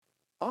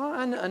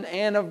on an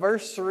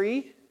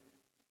anniversary,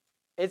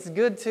 it's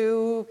good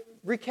to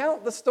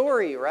recount the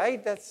story,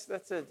 right? That's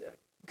a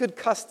good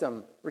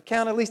custom.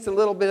 Recount at least a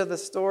little bit of the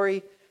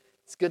story.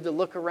 It's good to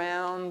look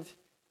around,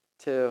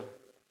 to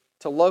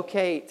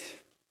locate,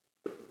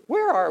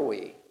 where are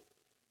we?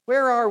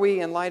 Where are we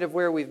in light of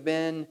where we've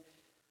been?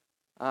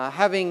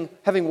 Having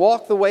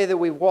walked the way that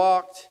we've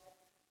walked,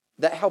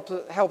 that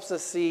helps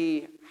us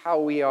see how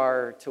we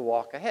are to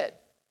walk ahead.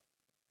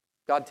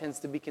 God tends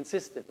to be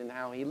consistent in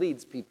how He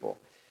leads people.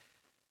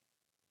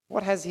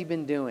 What has He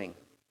been doing?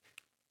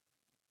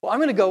 Well, I'm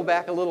going to go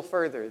back a little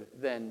further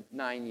than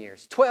 9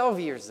 years. 12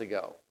 years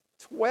ago.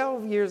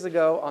 12 years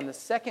ago, on the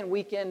second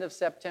weekend of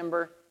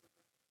September,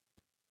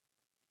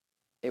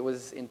 it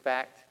was, in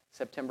fact,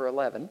 September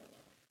 11th,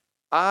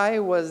 I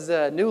was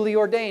newly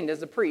ordained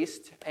as a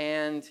priest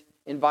and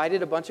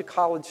invited a bunch of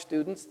college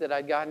students that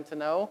I'd gotten to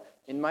know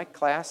in my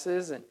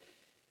classes, and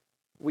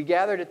we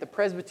gathered at the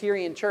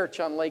Presbyterian Church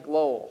on Lake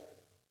Lowell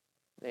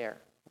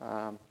there.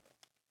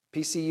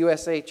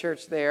 PCUSA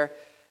Church there.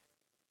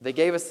 They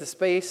gave us the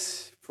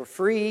space for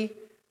free.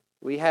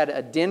 We had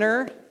a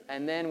dinner,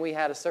 and then we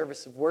had a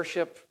service of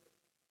worship.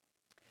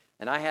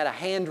 And I had a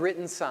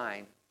handwritten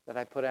sign that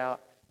I put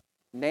out,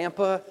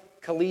 Nampa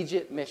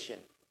Collegiate Mission.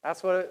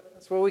 That's what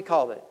we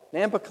called it,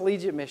 Nampa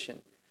Collegiate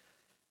Mission.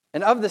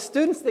 And of the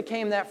students that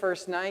came that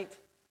first night,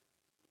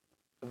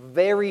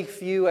 very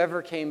few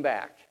ever came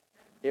back.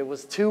 It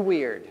was too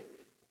weird,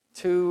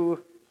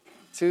 too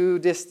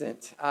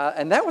distant.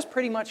 And that was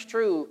pretty much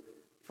true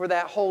for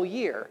that whole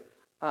year.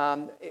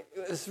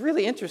 It was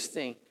really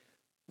interesting.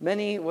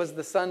 Many was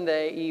the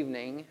Sunday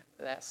evening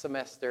that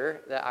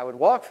semester that I would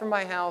walk from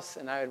my house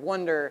and I would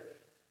wonder,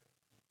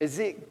 is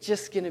it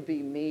just going to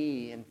be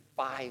me and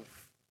 5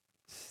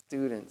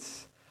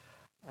 students?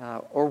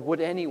 Or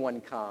would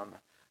anyone come?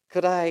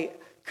 Could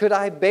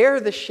I bear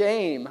the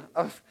shame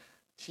of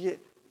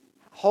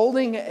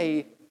holding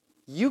a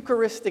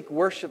Eucharistic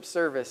worship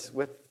service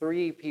with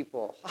 3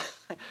 people?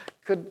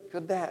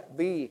 Could that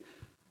be?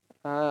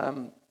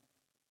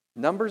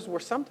 Numbers were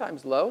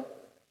sometimes low,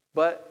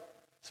 but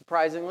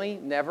surprisingly,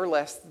 never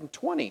less than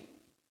 20.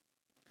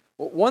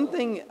 Well, one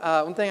thing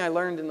I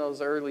learned in those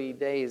early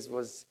days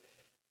was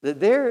that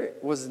there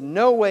was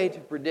no way to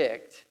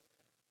predict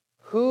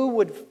who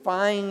would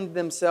find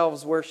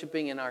themselves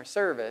worshiping in our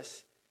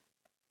service,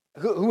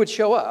 who would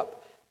show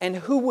up, and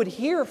who would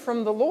hear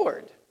from the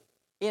Lord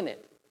in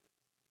it,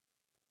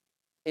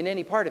 in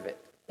any part of it,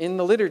 in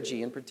the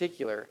liturgy in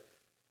particular.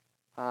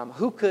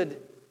 Who could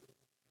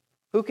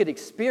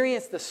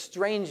experience the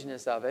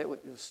strangeness of it,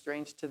 what was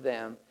strange to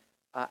them,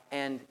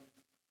 and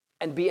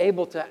be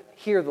able to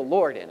hear the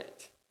Lord in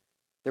it.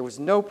 There was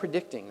no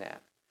predicting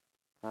that.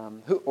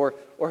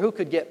 Who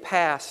could get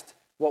past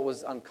what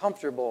was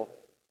uncomfortable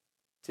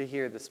to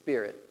hear the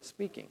Spirit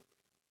speaking.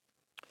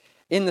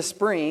 In the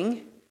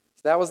spring,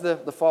 so that was the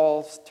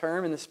fall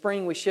term. In the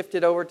spring, we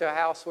shifted over to a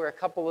house where a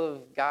couple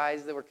of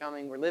guys that were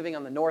coming were living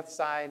on the north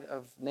side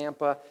of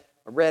Nampa,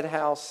 a red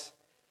house.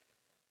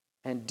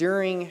 And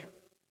during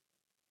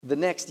the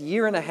next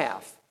year and a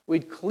half,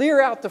 we'd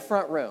clear out the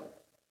front room,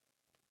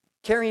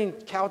 carrying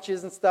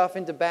couches and stuff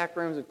into back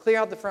rooms. We'd clear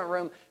out the front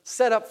room,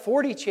 set up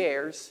 40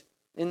 chairs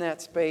in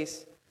that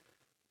space,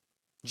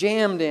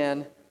 jammed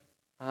in.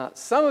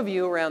 Some of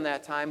you around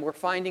that time were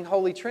finding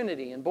Holy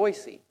Trinity in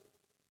Boise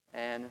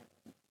and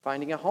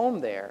finding a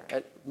home there,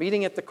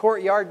 meeting at the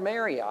Courtyard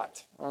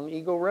Marriott on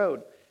Eagle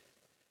Road.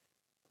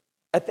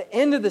 At the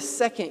end of the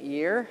second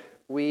year,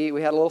 we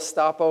had a little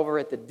stopover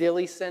at the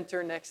Dilley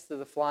Center next to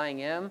the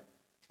Flying M.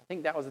 I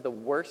think that was the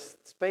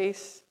worst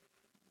space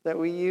that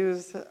we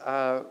used.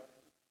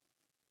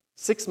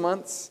 6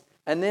 months.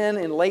 And then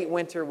in late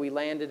winter, we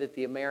landed at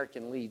the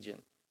American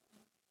Legion.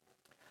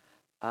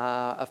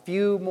 A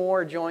few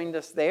more joined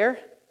us there,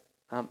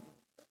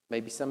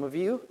 maybe some of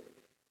you.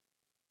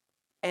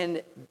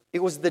 And it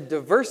was the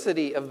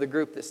diversity of the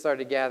group that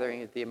started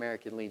gathering at the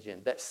American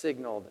Legion that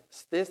signaled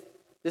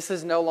this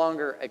is no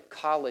longer a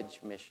college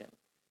mission,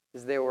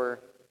 because there were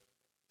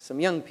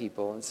some young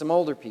people and some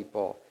older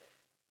people.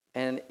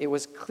 And it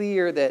was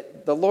clear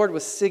that the Lord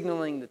was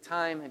signaling the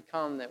time had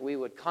come that we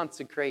would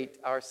consecrate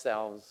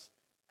ourselves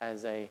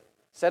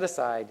set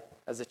aside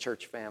as a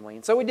church family.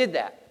 And so we did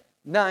that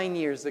 9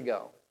 years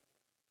ago,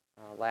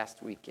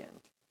 last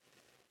weekend.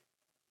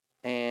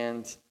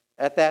 And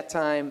at that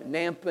time,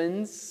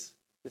 Nampans,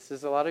 this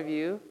is a lot of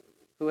you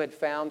who had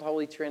found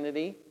Holy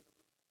Trinity,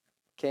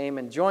 came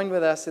and joined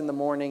with us in the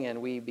morning,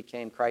 and we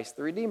became Christ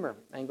the Redeemer,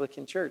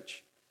 Anglican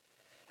Church.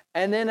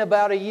 And then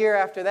about a year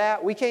after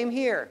that, we came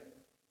here,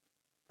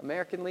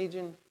 American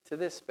Legion, to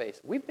this space.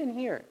 We've been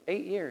here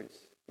 8 years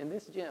in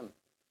this gym,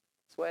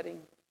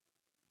 sweating,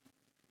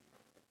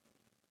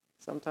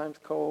 sometimes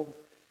cold.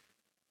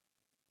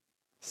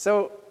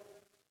 So,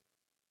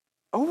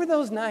 over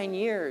those 9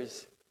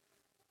 years,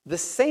 the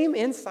same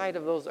insight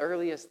of those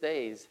earliest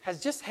days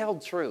has just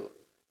held true.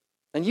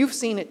 And you've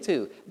seen it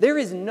too. There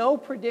is no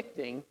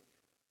predicting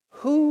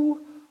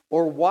who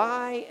or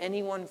why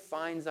anyone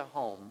finds a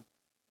home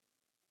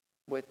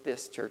with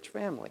this church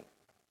family.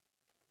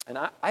 And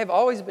I've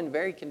always been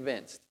very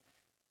convinced,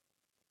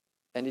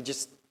 and it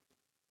just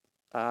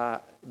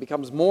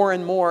becomes more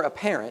and more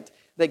apparent,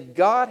 that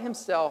God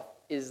himself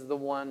is the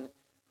one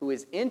who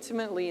is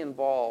intimately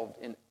involved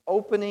in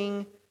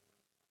opening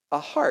a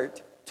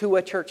heart to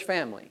a church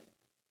family.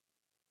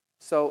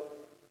 So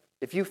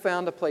if you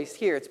found a place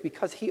here, it's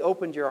because he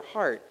opened your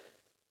heart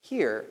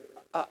here.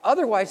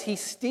 Otherwise, he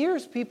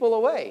steers people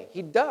away.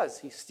 He does.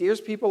 He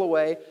steers people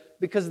away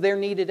because they're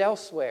needed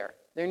elsewhere.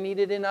 They're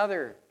needed in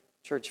other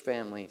church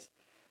families.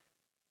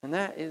 And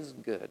that is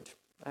good.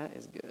 That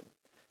is good.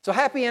 So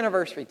happy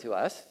anniversary to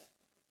us.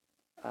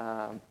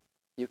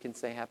 You can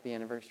say happy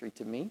anniversary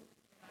to me.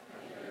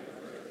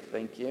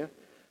 Thank you.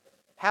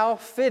 How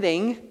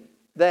fitting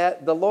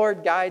that the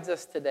Lord guides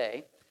us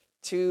today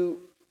to,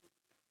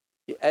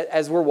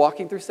 as we're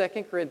walking through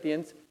 2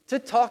 Corinthians, to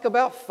talk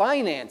about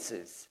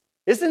finances.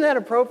 Isn't that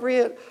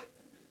appropriate?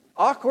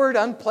 Awkward,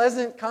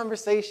 unpleasant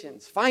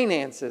conversations,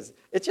 finances.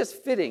 It's just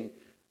fitting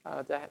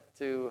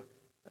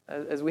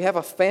as we have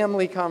a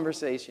family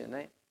conversation.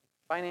 Right?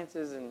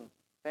 Finances and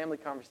family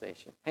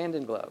conversation, hand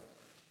in glove.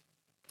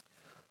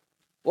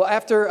 Well,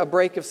 after a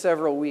break of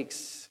several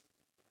weeks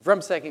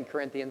from 2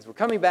 Corinthians, we're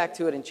coming back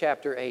to it in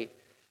chapter 8.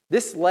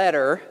 This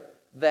letter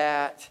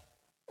that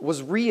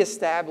was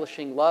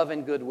reestablishing love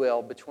and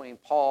goodwill between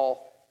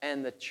Paul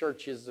and the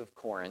churches of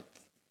Corinth,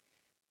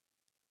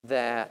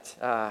 that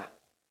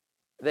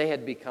they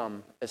had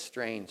become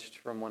estranged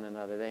from one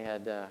another. They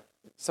had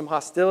some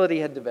hostility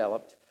had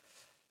developed.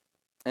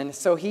 And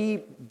so he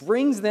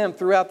brings them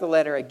throughout the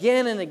letter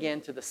again and again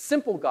to the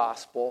simple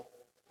gospel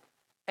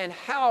and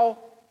how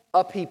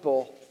a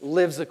people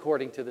lives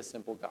according to the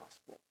simple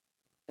gospel.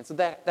 And so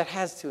that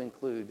has to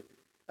include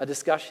a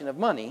discussion of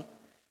money,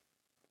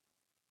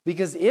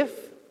 because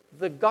if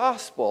the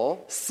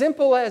gospel,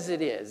 simple as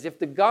it is, if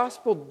the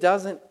gospel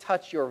doesn't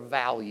touch your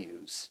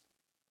values,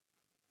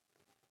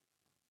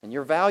 and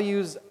your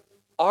values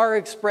are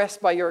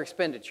expressed by your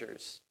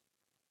expenditures,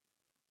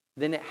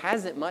 then it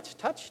hasn't much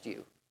touched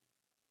you.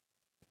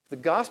 If the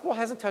gospel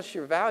hasn't touched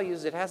your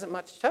values, it hasn't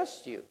much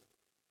touched you.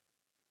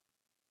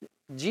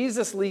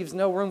 Jesus leaves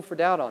no room for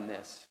doubt on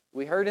this.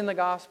 We heard in the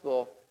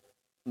gospel,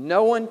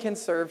 no one can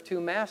serve two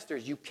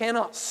masters. You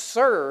cannot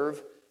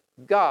serve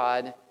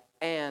God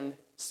and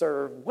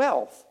serve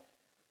wealth.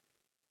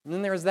 And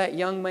then there's that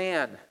young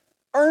man,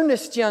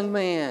 earnest young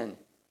man,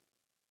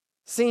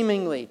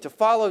 seemingly to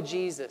follow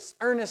Jesus,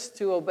 earnest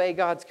to obey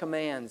God's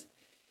commands.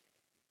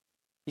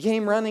 He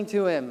came running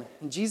to him,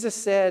 and Jesus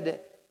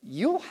said,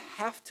 "You'll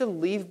have to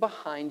leave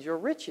behind your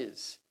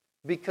riches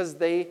because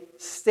they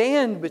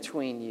stand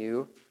between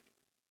you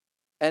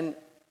and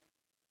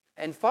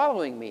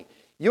following me.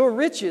 Your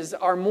riches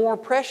are more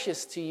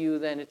precious to you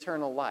than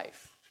eternal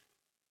life."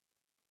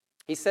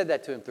 He said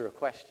that to him through a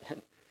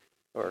question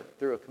or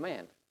through a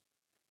command.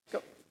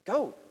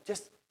 Go,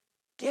 just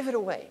give it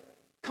away.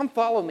 Come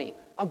follow me.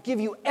 I'll give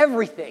you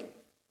everything.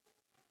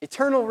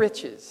 Eternal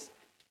riches.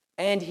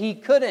 And he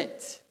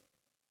couldn't.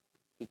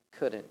 He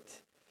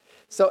couldn't.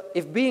 So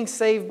if being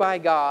saved by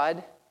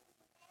God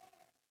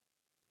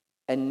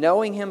and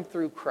knowing him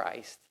through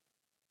Christ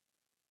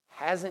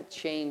hasn't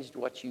changed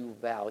what you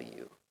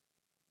value,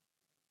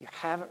 you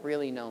haven't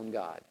really known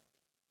God.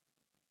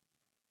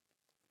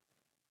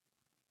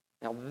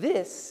 Now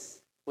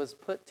this was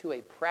put to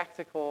a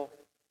practical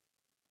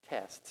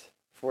test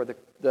for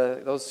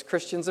those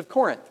Christians of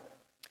Corinth.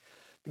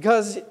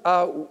 Because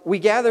we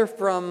gather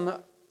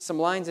from some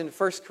lines in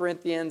 1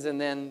 Corinthians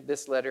and then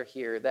this letter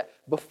here that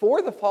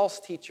before the false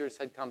teachers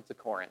had come to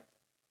Corinth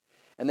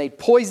and they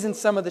poisoned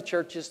some of the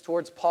churches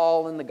towards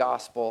Paul and the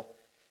gospel,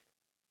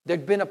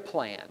 there'd been a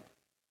plan.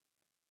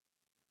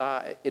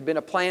 It'd been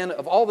a plan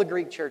of all the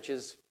Greek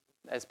churches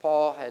as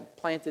Paul had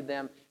planted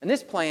them. And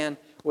this plan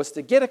was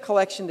to get a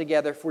collection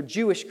together for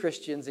Jewish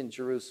Christians in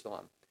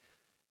Jerusalem.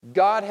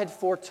 God had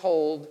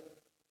foretold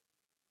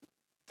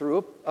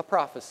through a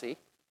prophecy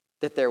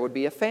that there would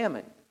be a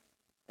famine.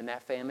 And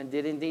that famine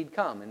did indeed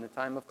come in the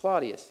time of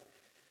Claudius.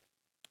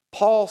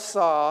 Paul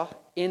saw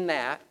in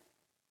that,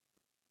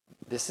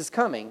 this is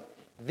coming,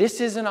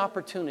 this is an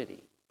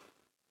opportunity.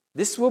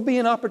 This will be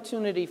an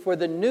opportunity for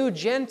the new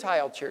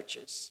Gentile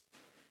churches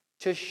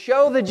to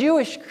show the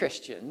Jewish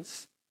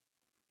Christians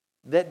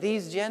that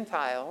these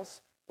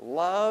Gentiles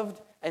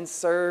loved and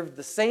served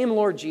the same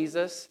Lord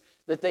Jesus,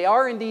 that they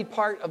are indeed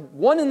part of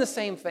one and the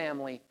same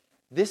family.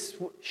 This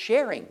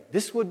sharing,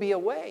 this would be a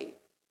way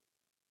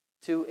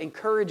to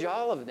encourage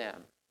all of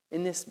them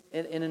in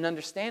an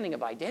understanding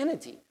of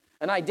identity.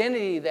 An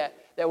identity that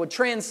would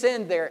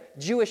transcend their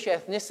Jewish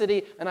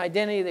ethnicity, an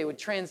identity that would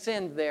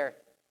transcend their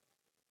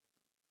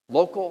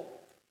local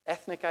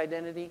ethnic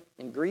identity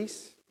in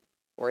Greece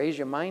or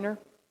Asia Minor.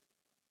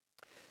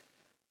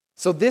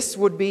 So this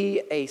would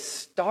be a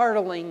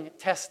startling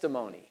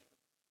testimony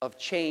of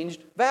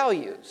changed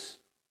values.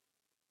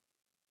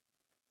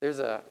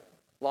 There's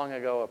long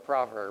ago a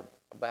proverb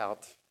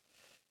about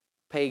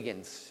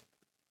pagans,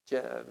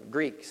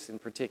 Greeks in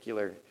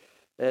particular,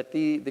 that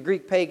the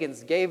Greek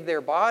pagans gave their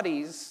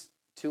bodies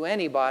to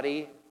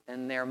anybody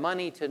and their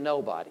money to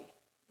nobody.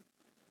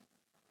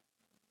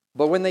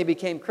 But when they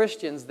became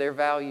Christians, their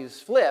values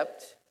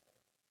flipped,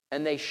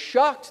 and they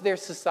shocked their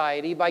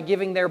society by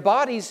giving their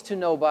bodies to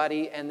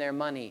nobody and their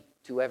money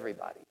to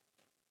everybody.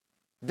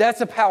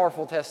 That's a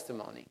powerful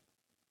testimony.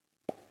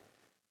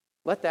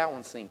 Let that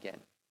one sink in.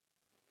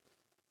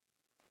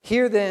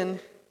 Here then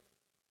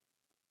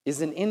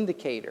is an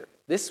indicator.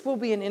 This will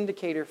be an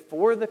indicator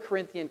for the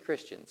Corinthian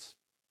Christians,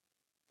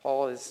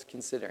 Paul is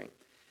considering.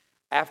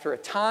 After a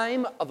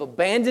time of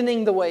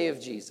abandoning the way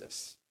of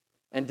Jesus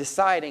and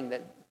deciding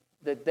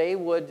that they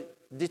would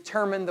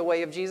determine the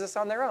way of Jesus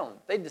on their own.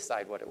 They'd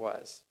decide what it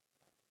was.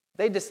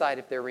 They'd decide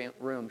if their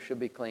room should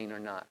be clean or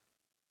not.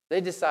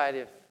 They'd decide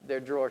if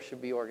their drawer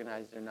should be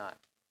organized or not.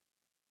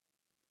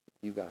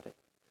 You got it.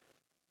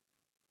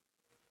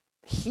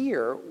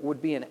 Here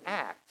would be an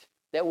act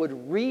that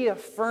would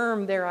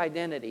reaffirm their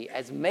identity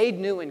as made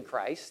new in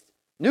Christ,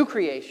 new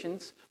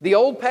creations, the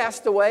old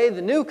passed away,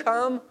 the new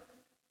come.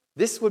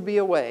 This would be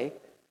a way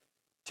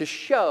to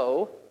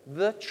show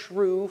the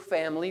true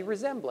family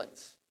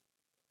resemblance.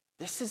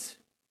 This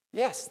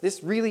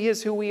really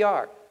is who we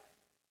are.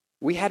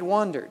 We had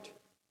wandered.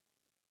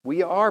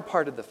 We are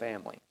part of the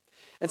family.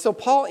 And so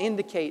Paul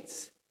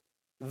indicates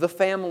the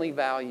family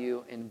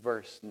value in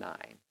verse 9.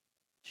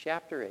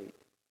 Chapter 8,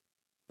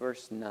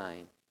 verse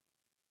 9.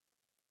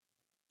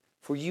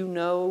 For you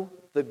know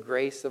the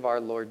grace of our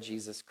Lord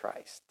Jesus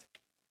Christ,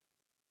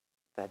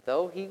 that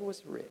though he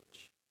was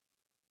rich,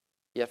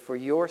 yet for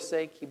your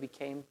sake he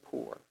became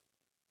poor,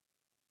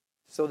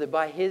 so that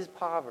by his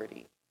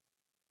poverty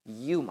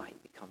you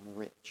might become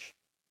rich.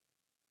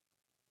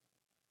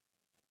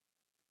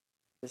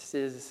 This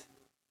is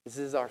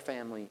our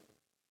family.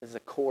 This is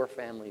a core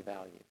family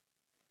value.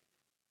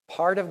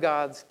 Part of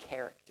God's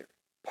character,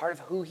 part of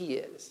who he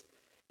is.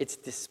 It's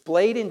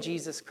displayed in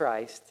Jesus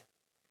Christ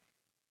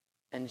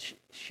and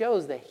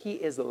shows that he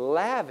is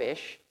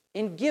lavish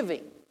in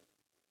giving.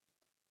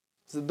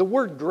 So the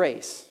word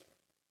grace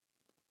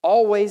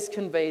always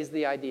conveys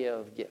the idea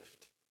of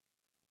gift,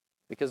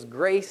 because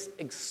grace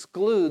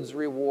excludes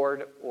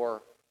reward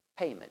or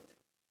payment.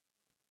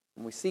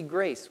 When we see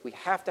grace, we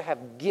have to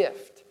have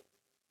gift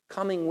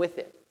coming with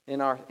it in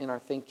our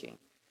thinking.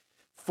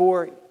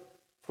 For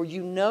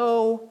you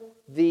know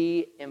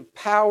the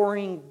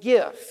empowering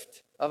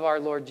gift of our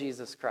Lord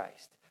Jesus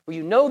Christ. For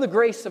you know the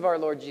grace of our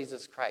Lord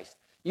Jesus Christ.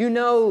 You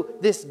know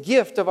this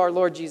gift of our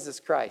Lord Jesus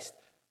Christ.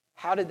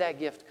 How did that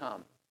gift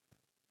come?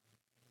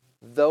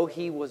 Though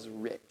he was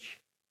rich,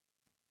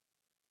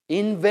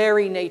 in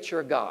very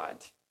nature God,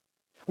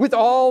 with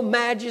all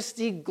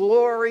majesty,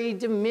 glory,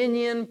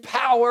 dominion,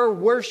 power,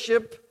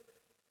 worship,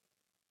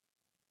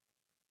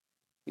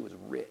 he was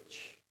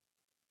rich.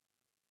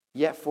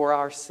 Yet for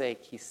our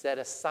sake, he set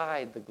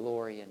aside the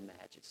glory and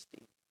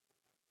majesty.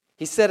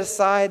 He set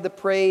aside the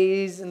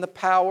praise and the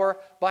power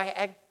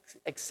by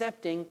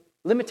accepting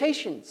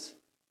limitations,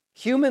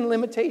 human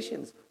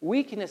limitations,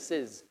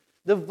 weaknesses,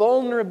 the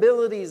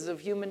vulnerabilities of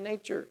human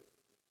nature.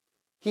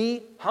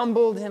 He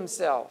humbled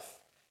himself.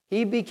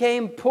 He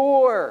became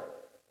poor,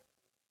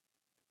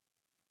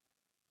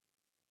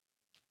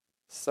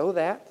 so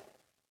that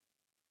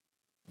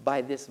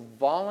by this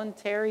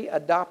voluntary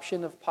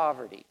adoption of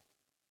poverty,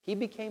 he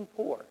became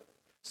poor,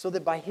 so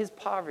that by his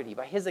poverty,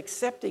 by his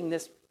accepting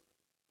this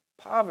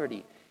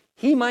poverty,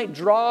 he might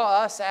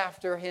draw us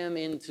after him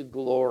into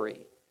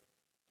glory,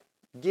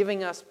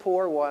 giving us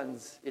poor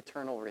ones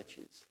eternal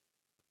riches.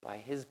 By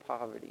his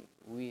poverty,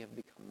 we have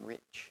become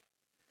rich.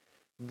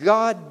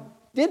 God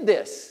did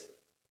this.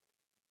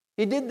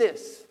 He did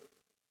this.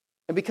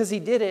 And because he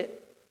did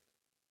it,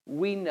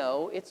 we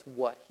know it's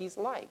what he's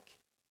like.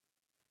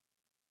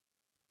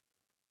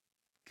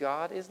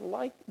 God is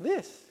like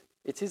this.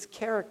 It's his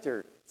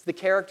character. It's the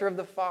character of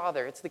the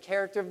Father. It's the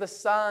character of the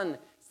Son.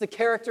 It's the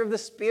character of the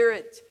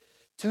Spirit.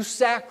 To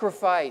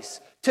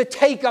sacrifice, to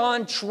take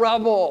on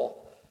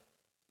trouble,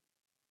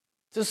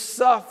 to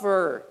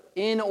suffer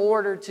in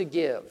order to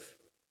give.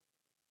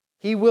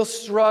 He will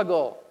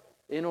struggle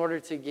in order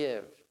to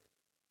give.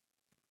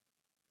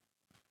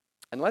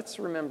 And let's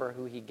remember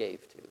who he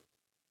gave to.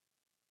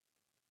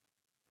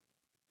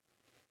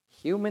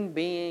 Human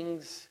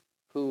beings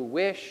who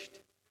wished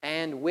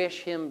and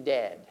wish him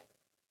dead.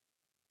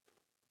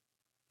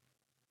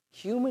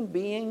 Human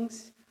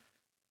beings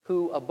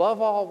who,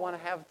 above all, want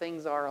to have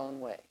things our own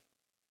way.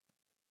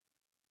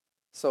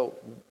 So,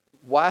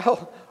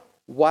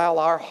 while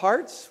our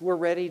hearts were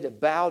ready to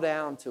bow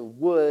down to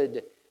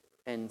wood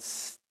and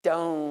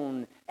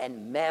stone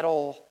and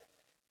metal,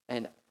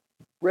 and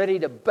ready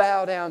to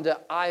bow down to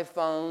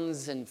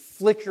iPhones and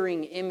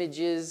flickering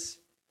images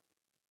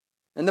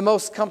and the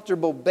most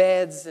comfortable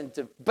beds, and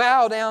to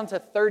bow down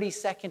to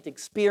 30-second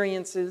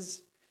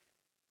experiences,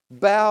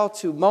 bow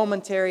to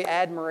momentary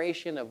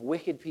admiration of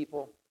wicked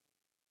people,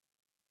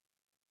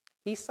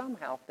 he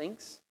somehow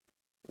thinks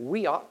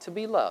we ought to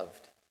be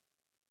loved.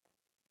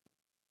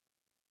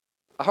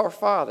 Our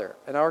Father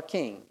and our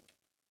King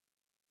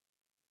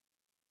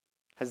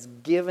has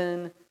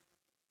given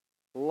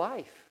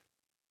life,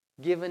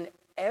 given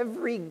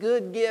every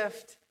good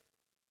gift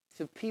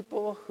to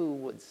people who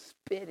would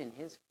spit in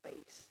his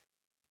face.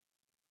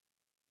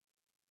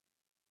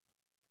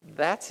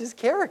 That's his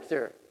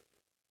character.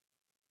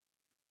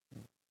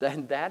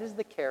 Then that is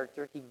the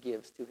character he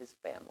gives to his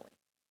family.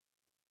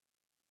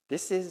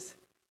 This is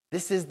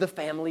the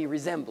family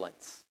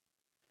resemblance.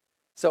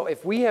 So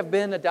if we have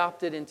been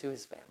adopted into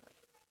his family,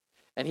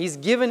 and he's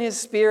given his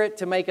Spirit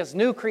to make us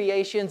new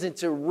creations and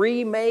to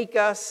remake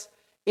us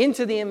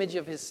into the image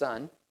of his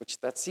Son, which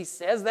he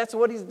says that's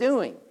what he's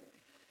doing,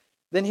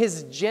 then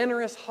his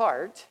generous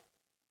heart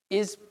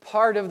is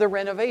part of the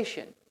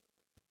renovation.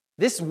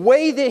 This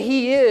way that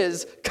he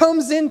is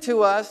comes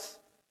into us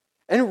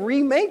and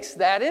remakes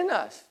that in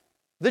us.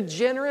 The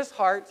generous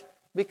heart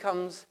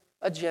becomes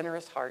a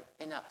generous heart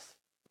in us.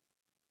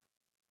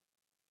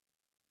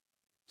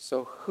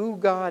 So who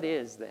God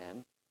is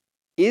then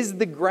is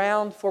the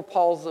ground for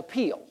Paul's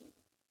appeal.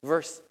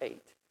 Verse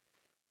 8.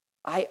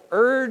 I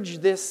urge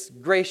this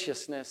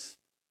graciousness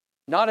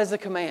not as a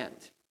command,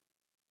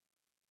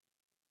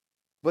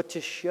 but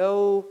to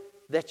show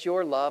that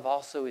your love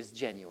also is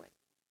genuine.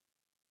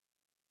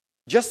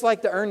 Just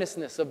like the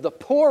earnestness of the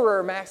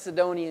poorer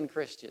Macedonian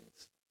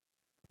Christians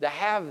that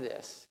have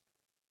this.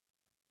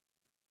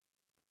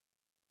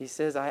 He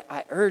says,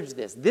 I urge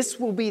this. This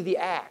will be the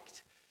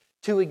act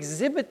to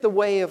exhibit the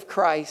way of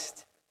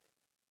Christ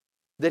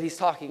that he's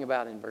talking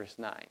about in verse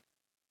 9.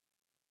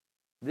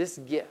 This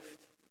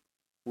gift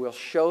will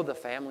show the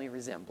family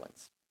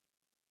resemblance.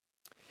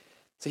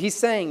 So he's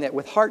saying that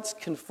with hearts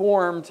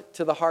conformed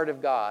to the heart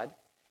of God,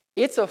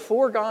 it's a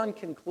foregone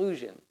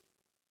conclusion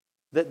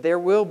that there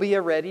will be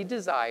a ready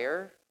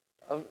desire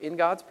in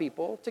God's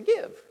people to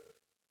give.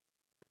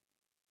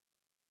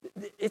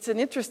 It's an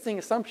interesting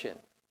assumption.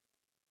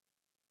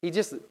 He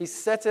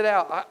sets it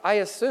out. I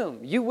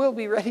assume you will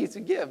be ready to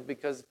give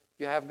because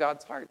you have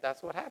God's heart.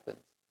 That's what happens.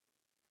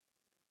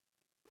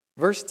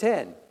 Verse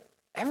 10,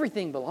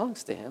 everything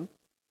belongs to him.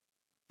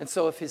 And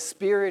so if his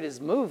Spirit is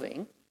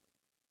moving,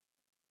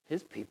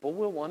 his people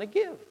will want to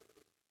give.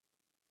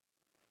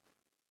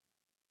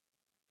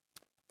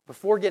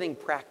 Before getting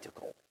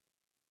practical,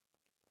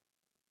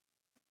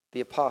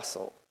 the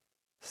apostle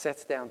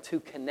sets down two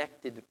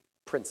connected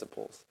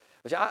principles,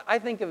 which I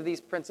think of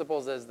these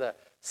principles as the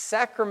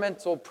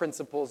sacramental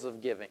principles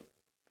of giving.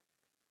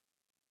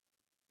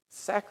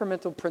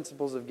 Sacramental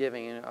principles of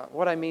giving. And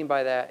what I mean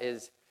by that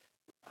is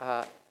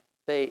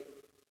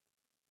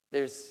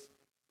there's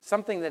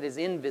something that is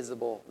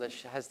invisible that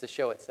has to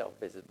show itself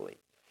visibly.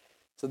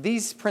 So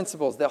these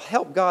principles, they'll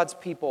help God's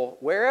people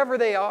wherever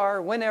they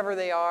are, whenever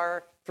they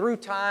are, through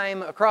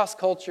time, across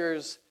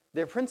cultures.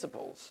 They're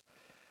principles.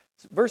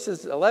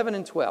 Verses 11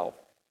 and 12.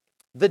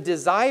 The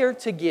desire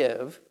to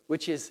give,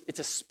 it's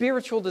a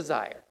spiritual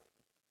desire,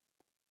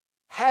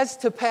 has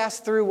to pass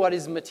through what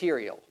is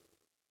material.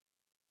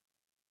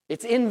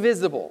 It's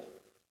invisible.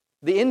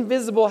 The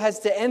invisible has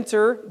to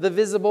enter the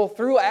visible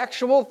through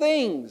actual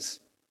things.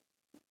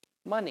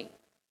 Money,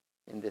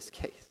 in this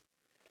case.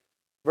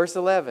 Verse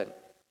 11,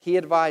 he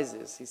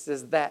advises, he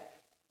says that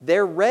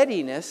their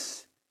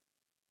readiness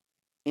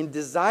in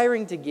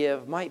desiring to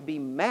give might be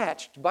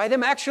matched by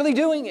them actually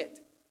doing it.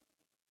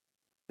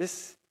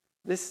 This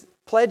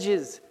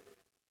pledges,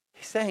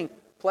 he's saying,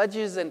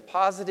 pledges and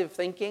positive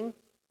thinking,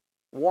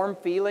 warm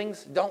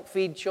feelings, don't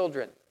feed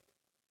children.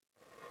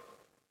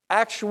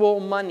 Actual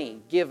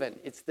money given,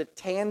 it's the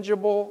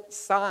tangible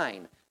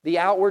sign, the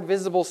outward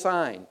visible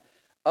sign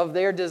of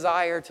their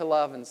desire to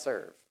love and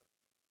serve.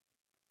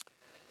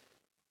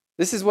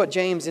 This is what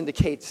James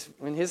indicates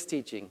in his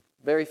teaching.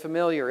 Very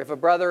familiar. If a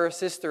brother or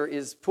sister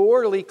is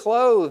poorly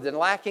clothed and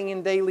lacking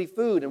in daily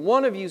food, and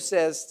one of you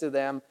says to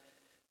them,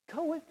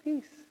 go with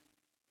peace,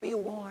 be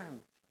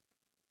warm,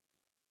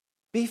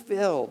 be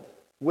filled,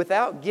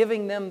 without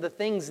giving them the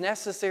things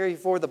necessary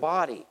for the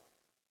body,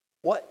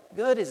 what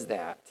good is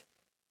that?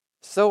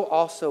 So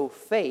also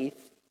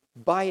faith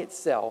by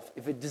itself,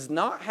 if it does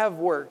not have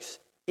works,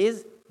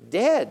 is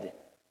dead,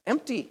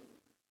 empty.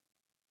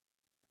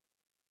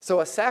 So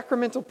a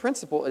sacramental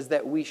principle is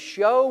that we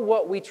show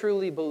what we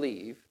truly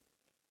believe,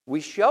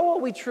 we show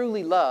what we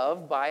truly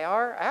love by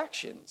our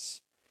actions.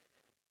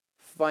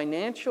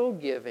 Financial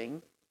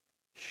giving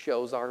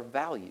shows our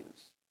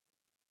values.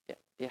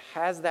 It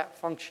has that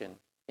function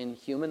in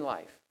human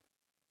life.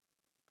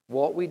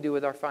 What we do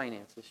with our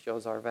finances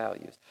shows our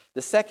values.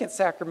 The second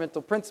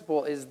sacramental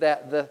principle is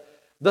that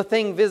the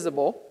thing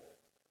visible,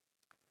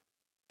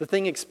 the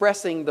thing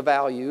expressing the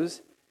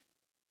values,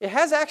 it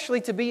has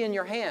actually to be in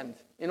your hand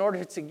in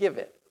order to give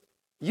it.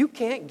 You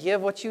can't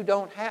give what you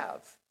don't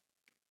have.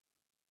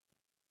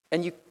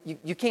 And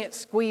you can't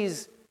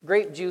squeeze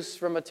grape juice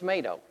from a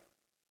tomato.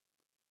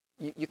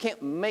 You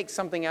can't make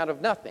something out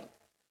of nothing.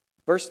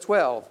 Verse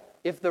 12,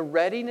 if the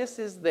readiness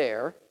is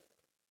there,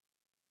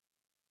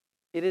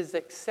 it is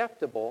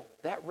acceptable,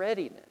 that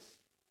readiness,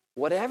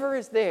 whatever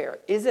is there,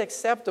 is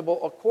acceptable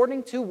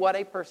according to what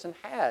a person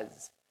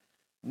has,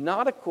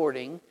 not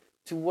according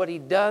to what he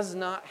does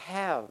not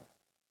have.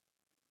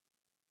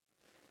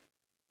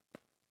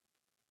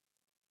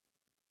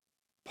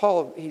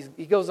 Paul,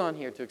 he goes on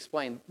here to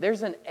explain,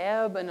 there's an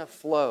ebb and a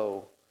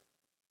flow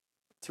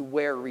to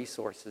where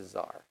resources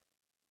are,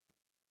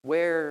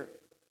 where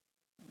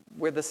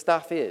the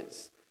stuff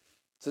is.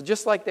 So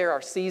just like there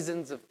are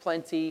seasons of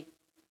plenty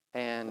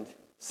and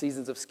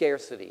seasons of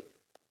scarcity,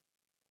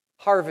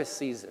 harvest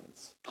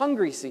seasons,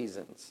 hungry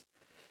seasons,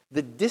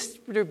 the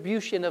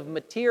distribution of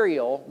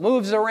material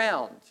moves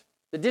around.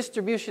 The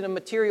distribution of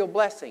material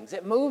blessings,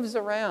 it moves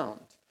around.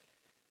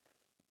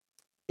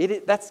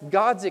 That's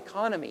God's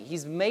economy.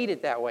 He's made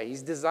it that way.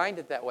 He's designed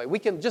it that way. We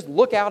can just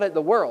look out at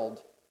the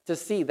world to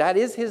see that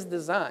is His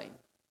design.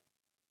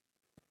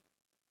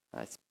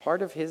 It's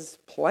part of His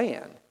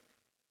plan.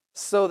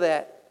 So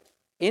that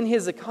in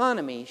His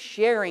economy,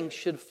 sharing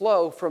should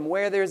flow from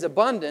where there's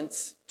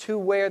abundance to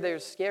where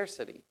there's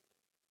scarcity.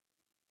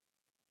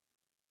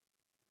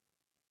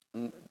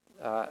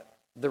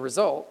 The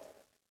result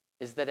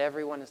is that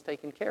everyone is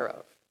taken care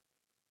of.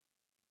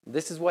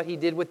 This is what He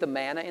did with the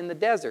manna in the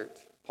desert.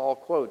 Paul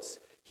quotes,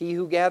 "He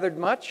who gathered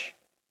much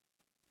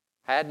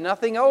had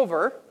nothing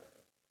over,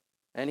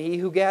 and he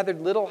who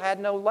gathered little had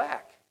no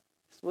lack."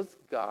 This was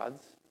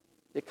God's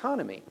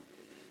economy.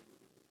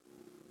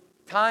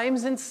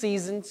 Times and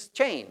seasons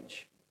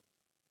change.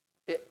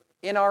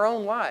 In our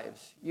own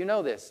lives, you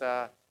know this.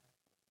 The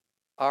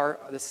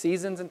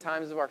seasons and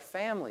times of our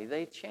family,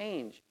 they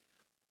change.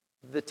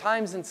 The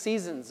times and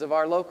seasons of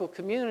our local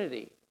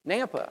community,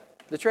 Nampa,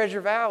 the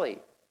Treasure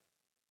Valley,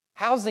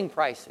 housing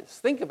prices.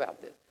 Think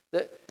about this.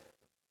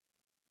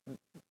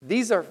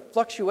 These are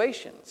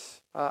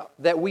fluctuations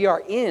that we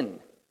are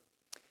in.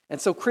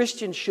 And so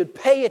Christians should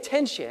pay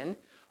attention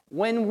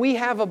when we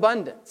have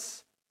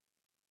abundance.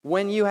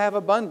 When you have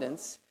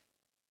abundance,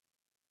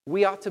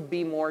 we ought to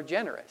be more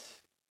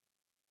generous.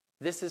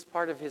 This is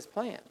part of His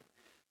plan.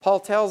 Paul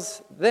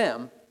tells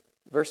them,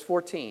 verse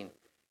 14,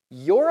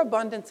 "Your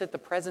abundance at the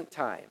present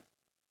time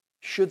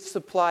should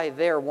supply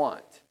their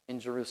want in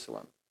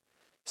Jerusalem,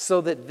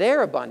 so that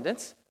their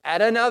abundance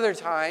at another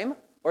time,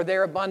 or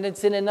their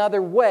abundance in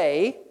another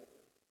way,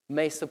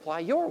 may supply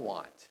your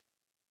want."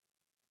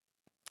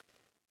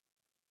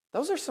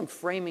 Those are some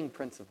framing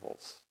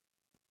principles.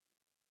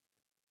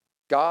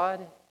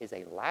 God is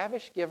a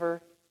lavish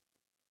giver,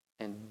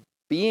 and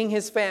being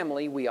His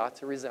family, we ought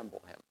to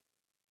resemble Him.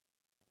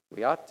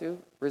 We ought to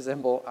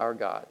resemble our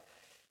God.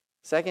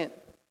 Second,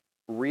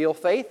 real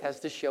faith has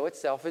to show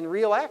itself in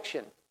real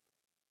action.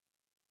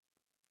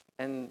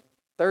 And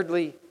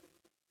thirdly,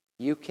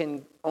 you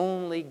can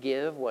only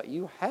give what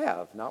you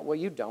have, not what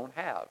you don't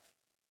have.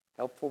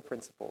 Helpful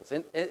principles.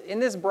 In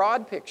this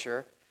broad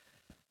picture,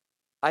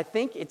 I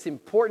think it's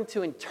important to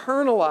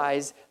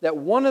internalize that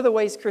one of the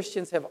ways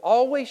Christians have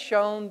always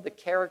shown the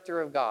character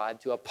of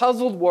God to a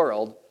puzzled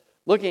world,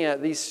 looking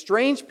at these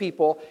strange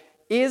people,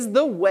 is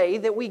the way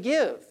that we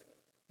give.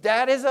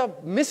 That is a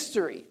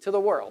mystery to the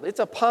world. It's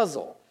a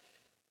puzzle.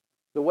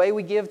 The way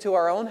we give to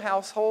our own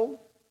household,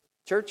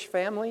 church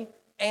family,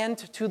 and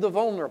to the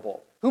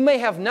vulnerable, who may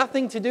have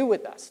nothing to do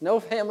with us, no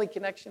family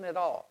connection at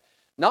all,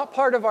 not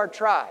part of our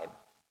tribe.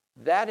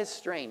 That is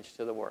strange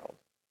to the world.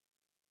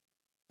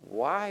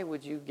 Why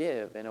would you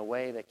give in a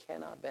way that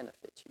cannot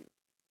benefit you?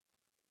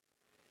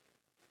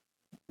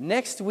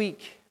 Next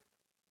week,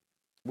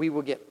 we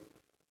will get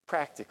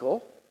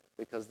practical,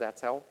 because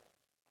that's how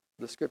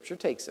the Scripture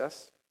takes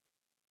us.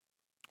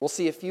 We'll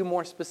see a few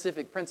more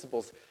specific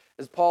principles.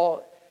 As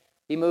Paul,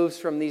 he moves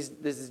from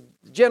this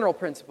general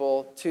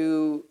principle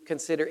to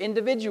consider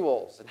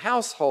individuals and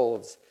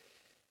households.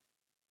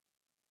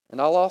 And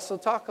I'll also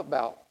talk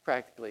about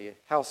practically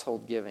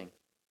household giving.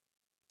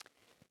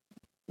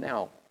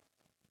 Now,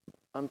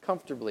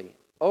 uncomfortably,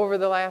 over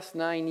the last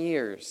 9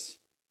 years,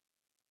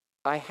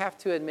 I have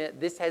to admit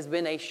this has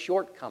been a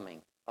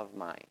shortcoming of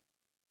mine,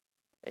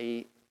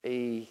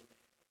 a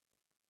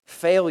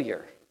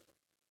failure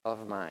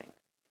of mine.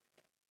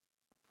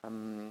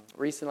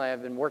 Recently,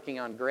 I've been working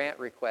on grant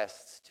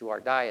requests to our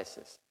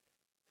diocese.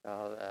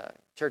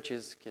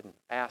 Churches can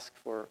ask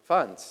for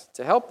funds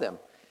to help them.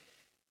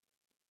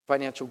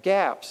 Financial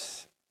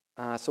gaps.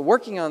 So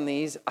working on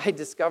these, I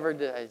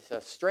discovered a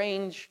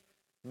strange,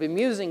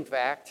 bemusing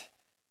fact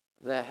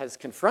that has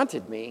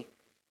confronted me.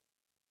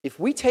 If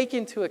we take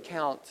into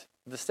account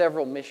the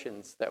several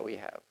missions that we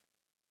have,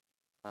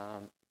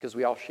 because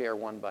we all share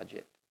one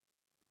budget,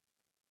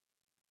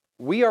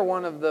 we are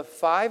one of the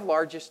 5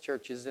 largest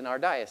churches in our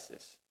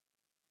diocese.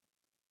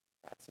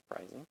 That's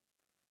surprising.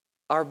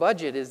 Our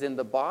budget is in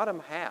the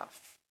bottom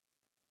half,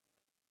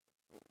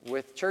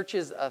 with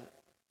churches a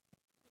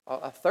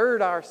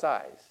third our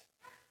size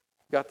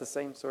got the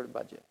same sort of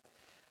budget.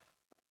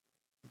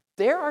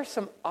 There are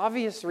some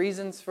obvious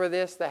reasons for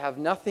this that have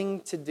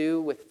nothing to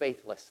do with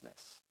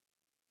faithlessness.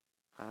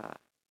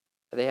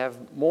 They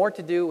have more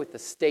to do with the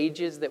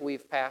stages that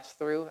we've passed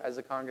through as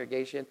a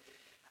congregation,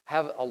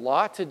 have a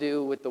lot to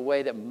do with the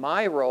way that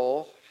my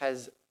role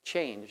has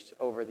changed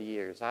over the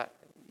years.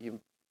 You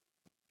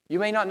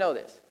may not know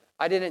this.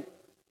 I didn't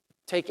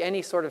take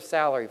any sort of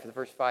salary for the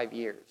first 5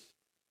 years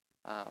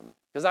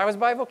because I was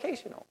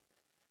bivocational.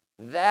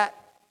 That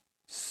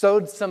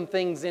sowed some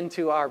things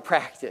into our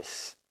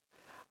practice.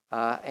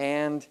 But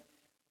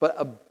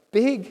a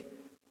big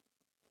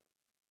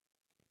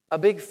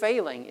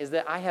failing is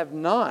that I have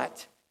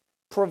not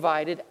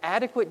provided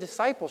adequate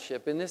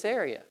discipleship in this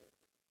area.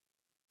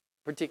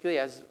 particularly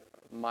as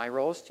my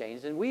role has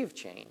changed and we've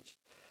changed.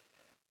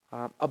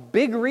 A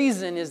big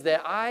reason is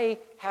that I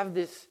have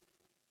this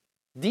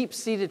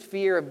deep-seated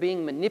fear of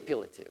being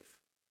manipulative.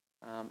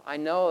 I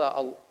know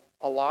that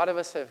a lot of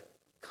us have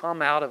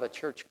come out of a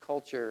church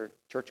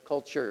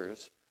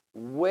cultures,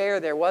 where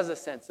there was a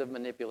sense of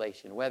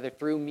manipulation, whether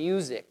through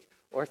music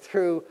or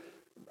through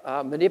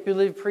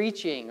manipulative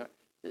preaching.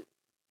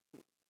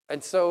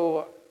 And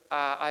so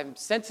I'm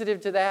sensitive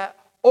to that,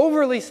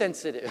 overly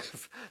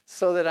sensitive,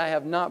 so that I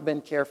have not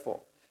been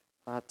careful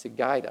to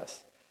guide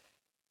us.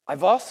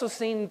 I've also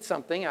seen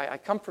something. I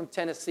come from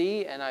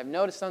Tennessee, and I've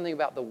noticed something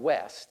about the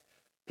West.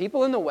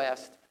 People in the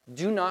West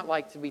do not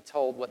like to be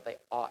told what they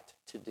ought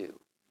to do.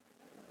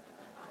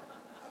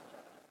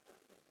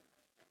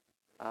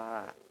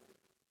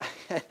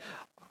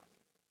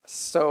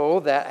 So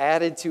that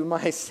added to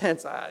my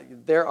sense,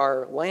 there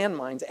are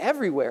landmines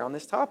everywhere on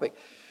this topic.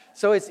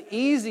 So it's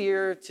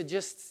easier to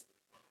just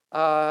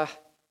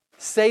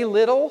say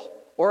little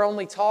or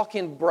only talk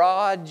in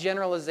broad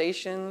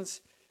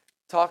generalizations,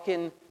 talk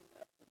in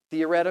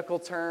theoretical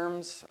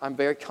terms. I'm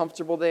very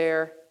comfortable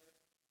there.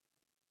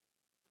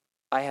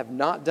 I have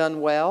not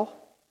done well,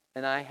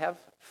 and I have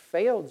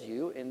failed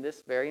you in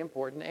this very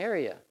important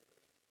area.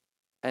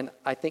 And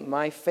I think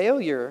my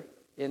failure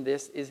in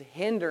this is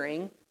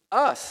hindering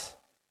us,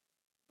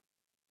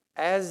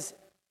 as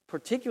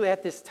particularly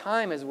at this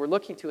time as we're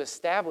looking to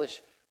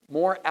establish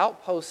more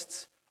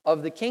outposts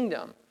of the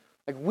kingdom.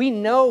 Like, we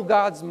know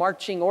God's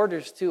marching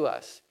orders to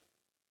us.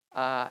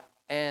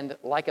 And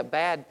like a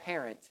bad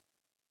parent,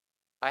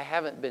 I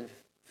haven't been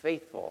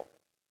faithful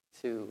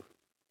to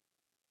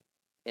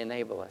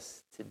enable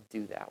us to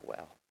do that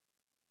well.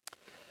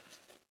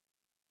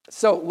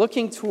 So,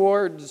 looking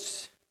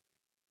towards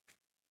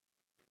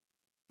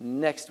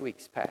next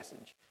week's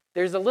passage,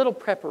 there's a little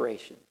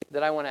preparation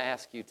that I want to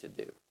ask you to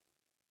do.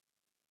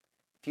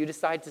 If you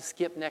decide to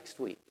skip next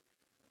week,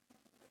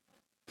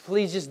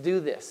 please just do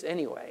this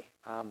anyway.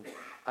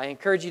 I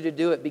encourage you to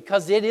do it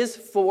because it is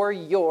for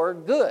your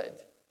good.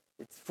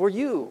 It's for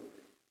you.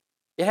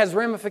 It has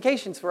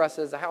ramifications for us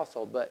as a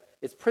household, but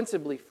it's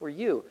principally for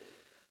you.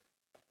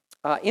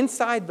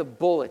 Inside the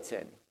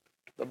bulletin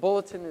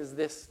is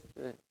this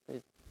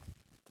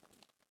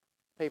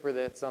paper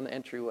that's on the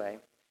entryway.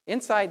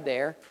 Inside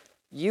there,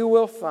 you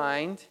will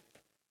find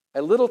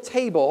a little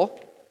table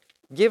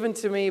given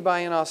to me by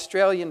an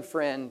Australian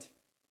friend.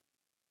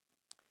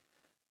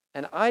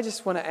 And I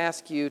just want to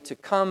ask you to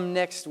come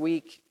next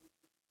week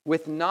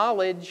with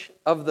knowledge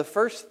of the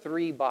first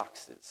 3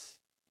 boxes.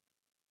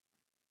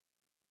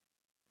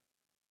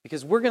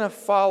 Because we're going to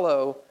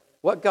follow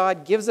what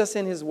God gives us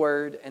in His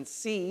Word and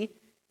see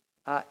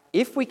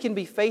if we can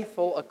be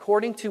faithful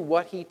according to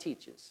what He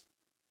teaches.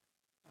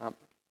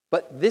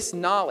 But this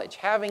knowledge,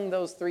 having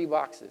those 3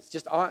 boxes,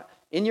 just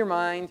in your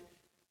mind,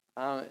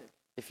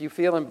 if you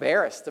feel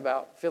embarrassed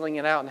about filling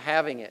it out and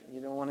having it, you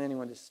don't want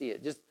anyone to see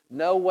it, just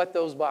know what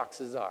those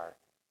boxes are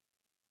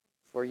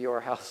for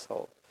your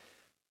household.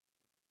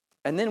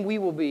 And then we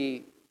will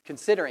be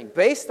considering,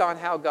 based on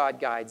how God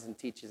guides and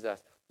teaches us,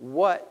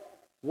 what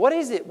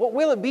is it? What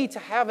will it be to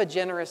have a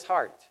generous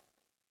heart?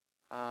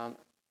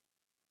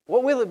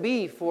 What will it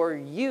be for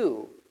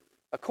you,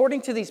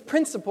 according to these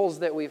principles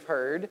that we've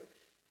heard,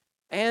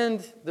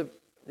 and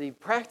the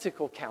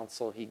practical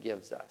counsel He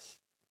gives us?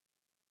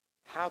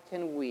 How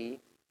can we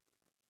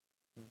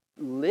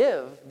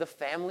live the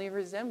family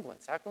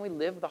resemblance? How can we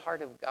live the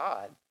heart of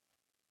God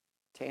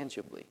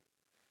tangibly?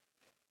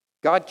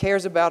 God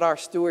cares about our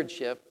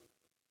stewardship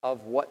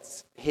of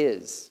what's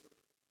His.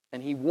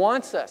 And He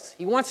wants us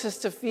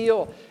to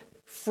feel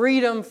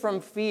freedom from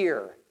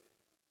fear.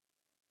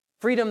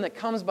 Freedom that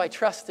comes by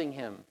trusting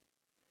Him.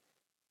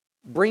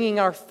 Bringing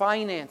our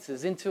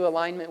finances into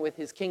alignment with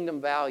His kingdom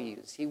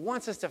values. He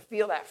wants us to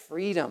feel that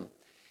freedom.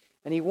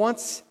 And He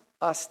wants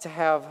us to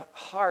have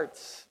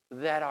hearts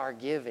that are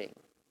giving,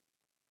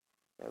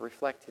 that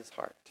reflect His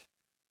heart,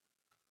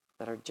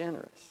 that are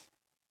generous.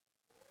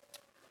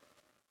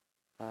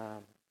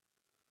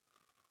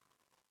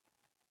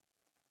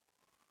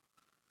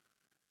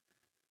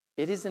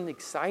 It is an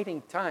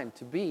exciting time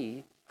to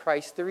be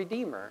Christ the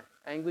Redeemer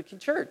Anglican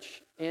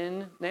Church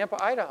in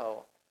Nampa,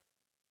 Idaho.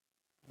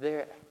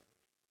 There,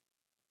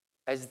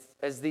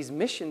 as these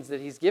missions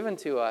that He's given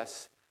to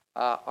us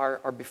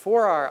are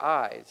before our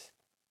eyes,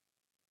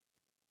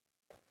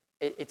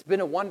 it's been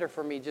a wonder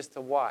for me just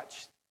to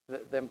watch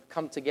them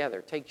come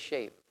together, take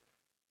shape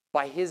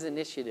by His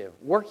initiative,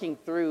 working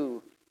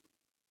through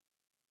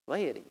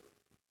laity.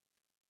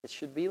 It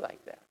should be like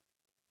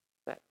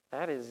that.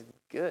 That is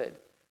good.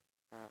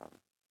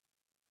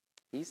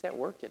 He's at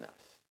work in us.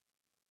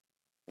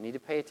 We need to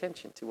pay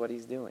attention to what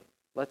He's doing.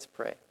 Let's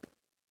pray.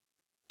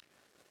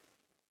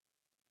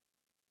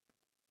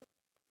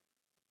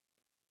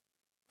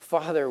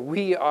 Father,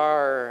 we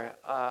are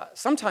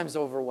sometimes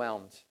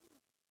overwhelmed,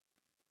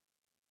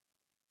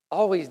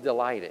 always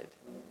delighted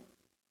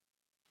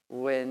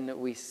when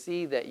we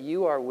see that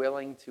You are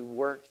willing to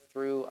work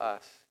through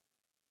us.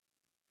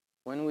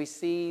 When we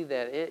see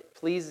that it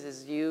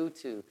pleases You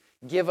to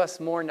give us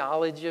more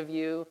knowledge of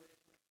You,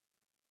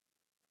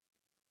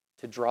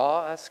 to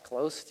draw us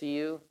close to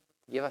you,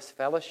 give us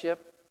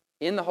fellowship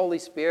in the Holy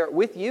Spirit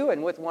with you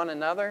and with one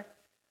another.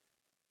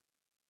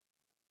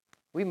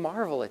 We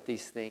marvel at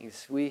these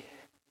things.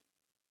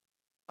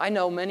 I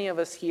know many of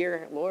us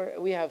here, Lord,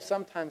 we have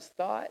sometimes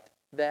thought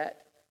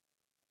that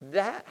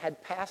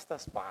had passed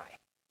us by.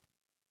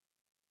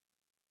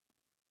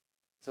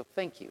 So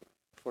thank you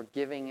for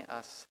giving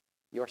us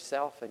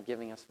yourself and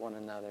giving us one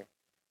another.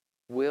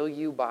 Will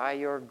you, by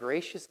your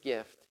gracious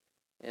gift,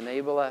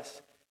 enable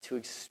us to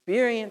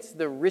experience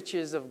the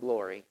riches of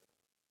glory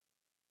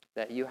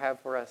that you have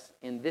for us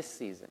in this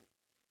season?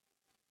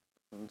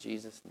 In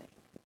Jesus' name.